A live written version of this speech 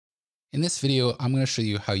In this video, I'm going to show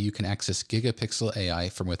you how you can access Gigapixel AI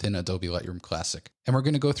from within Adobe Lightroom Classic. And we're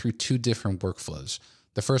going to go through two different workflows.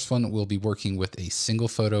 The first one will be working with a single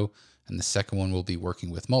photo, and the second one will be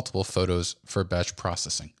working with multiple photos for batch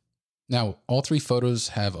processing. Now, all three photos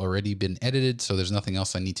have already been edited, so there's nothing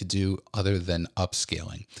else I need to do other than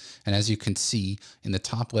upscaling. And as you can see in the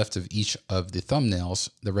top left of each of the thumbnails,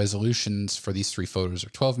 the resolutions for these three photos are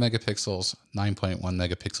 12 megapixels, 9.1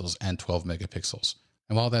 megapixels, and 12 megapixels.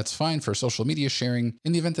 And while that's fine for social media sharing,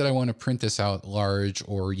 in the event that I want to print this out large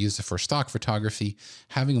or use it for stock photography,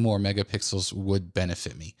 having more megapixels would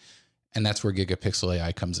benefit me. And that's where Gigapixel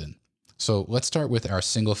AI comes in. So let's start with our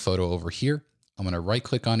single photo over here. I'm going to right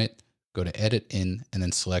click on it, go to Edit In, and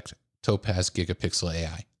then select Topaz Gigapixel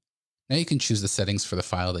AI. Now you can choose the settings for the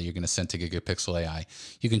file that you're going to send to Gigapixel AI.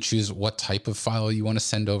 You can choose what type of file you want to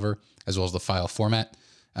send over, as well as the file format.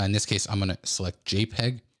 In this case, I'm going to select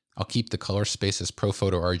JPEG. I'll keep the color space as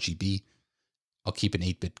ProPhoto RGB. I'll keep an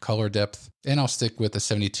 8-bit color depth, and I'll stick with a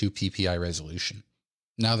 72 ppi resolution.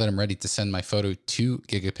 Now that I'm ready to send my photo to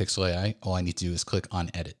Gigapixel AI, all I need to do is click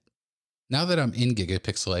on Edit. Now that I'm in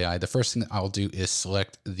Gigapixel AI, the first thing that I'll do is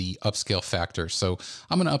select the upscale factor. So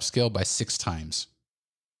I'm going to upscale by 6 times.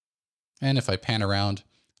 And if I pan around,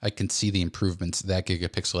 I can see the improvements that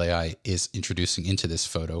Gigapixel AI is introducing into this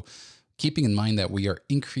photo, keeping in mind that we are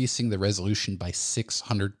increasing the resolution by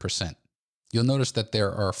 600%. You'll notice that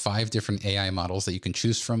there are 5 different AI models that you can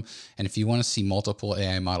choose from. And if you want to see multiple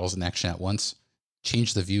AI models in action at once,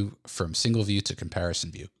 change the view from single view to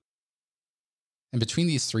comparison view. And between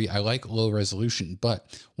these three, I like low resolution,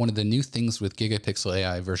 but one of the new things with Gigapixel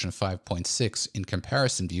AI version 5.6 in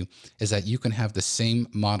comparison view is that you can have the same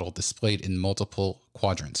model displayed in multiple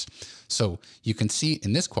quadrants. So you can see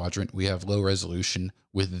in this quadrant, we have low resolution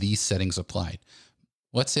with these settings applied.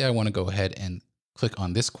 Let's say I want to go ahead and click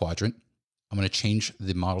on this quadrant. I'm going to change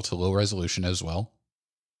the model to low resolution as well.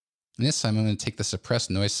 And this time I'm going to take the suppress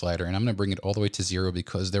noise slider and I'm going to bring it all the way to 0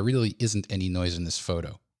 because there really isn't any noise in this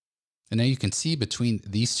photo. And now you can see between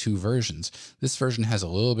these two versions, this version has a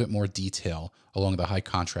little bit more detail along the high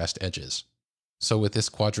contrast edges. So with this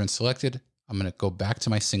quadrant selected, I'm going to go back to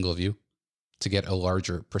my single view to get a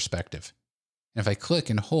larger perspective. And if I click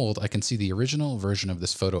and hold, I can see the original version of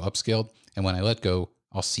this photo upscaled. And when I let go,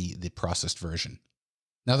 I'll see the processed version.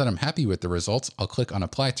 Now that I'm happy with the results, I'll click on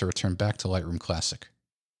Apply to return back to Lightroom Classic.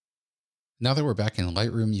 Now that we're back in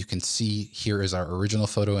Lightroom, you can see here is our original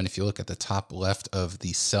photo. And if you look at the top left of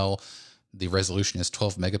the cell, the resolution is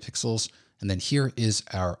 12 megapixels. And then here is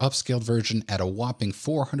our upscaled version at a whopping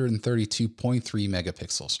 432.3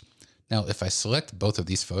 megapixels. Now, if I select both of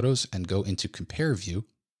these photos and go into Compare View,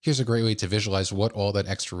 here's a great way to visualize what all that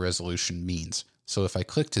extra resolution means. So if I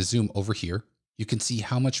click to zoom over here, you can see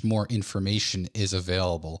how much more information is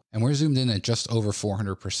available. And we're zoomed in at just over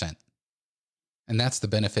 400%. And that's the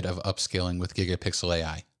benefit of upscaling with Gigapixel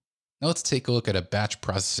AI. Now let's take a look at a batch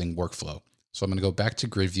processing workflow. So I'm going to go back to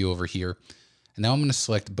grid view over here. And now I'm going to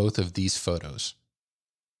select both of these photos.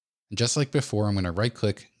 And just like before, I'm going to right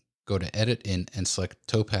click, go to Edit In, and select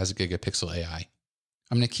Topaz Gigapixel AI.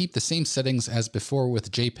 I'm going to keep the same settings as before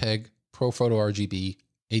with JPEG, ProPhoto RGB,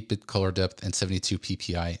 8-bit color depth, and 72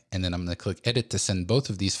 ppi. And then I'm going to click Edit to send both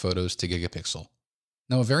of these photos to Gigapixel.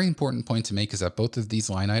 Now, a very important point to make is that both of these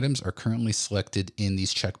line items are currently selected in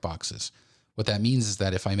these checkboxes. What that means is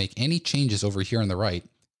that if I make any changes over here on the right,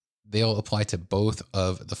 they'll apply to both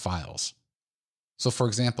of the files. So for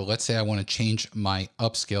example, let's say I want to change my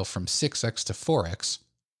upscale from 6x to 4x.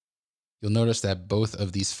 You'll notice that both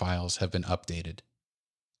of these files have been updated.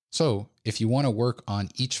 So if you want to work on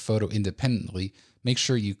each photo independently, make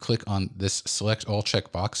sure you click on this Select All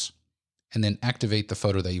checkbox and then activate the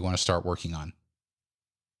photo that you want to start working on.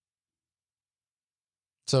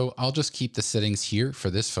 So I'll just keep the settings here for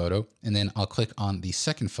this photo, and then I'll click on the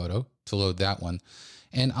second photo to load that one.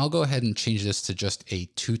 And I'll go ahead and change this to just a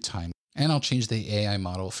 2x, and I'll change the AI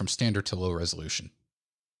model from standard to low resolution.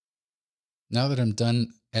 Now that I'm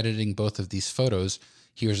done editing both of these photos,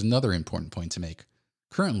 here's another important point to make.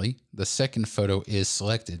 Currently, the second photo is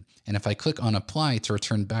selected, and if I click on Apply to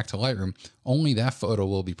return back to Lightroom, only that photo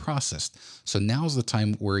will be processed. So now's the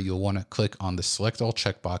time where you'll want to click on the Select All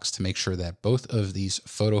checkbox to make sure that both of these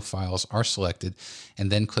photo files are selected,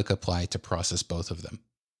 and then click Apply to process both of them.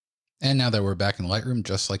 And now that we're back in Lightroom,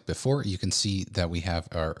 just like before, you can see that we have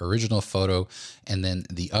our original photo and then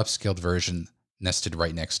the upscaled version nested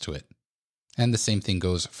right next to it. And the same thing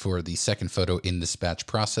goes for the second photo in this batch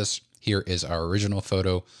process. Here is our original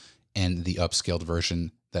photo and the upscaled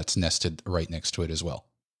version that's nested right next to it as well.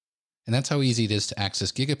 And that's how easy it is to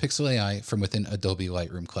access Gigapixel AI from within Adobe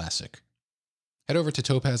Lightroom Classic. Head over to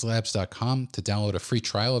topazlabs.com to download a free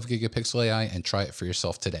trial of Gigapixel AI and try it for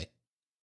yourself today.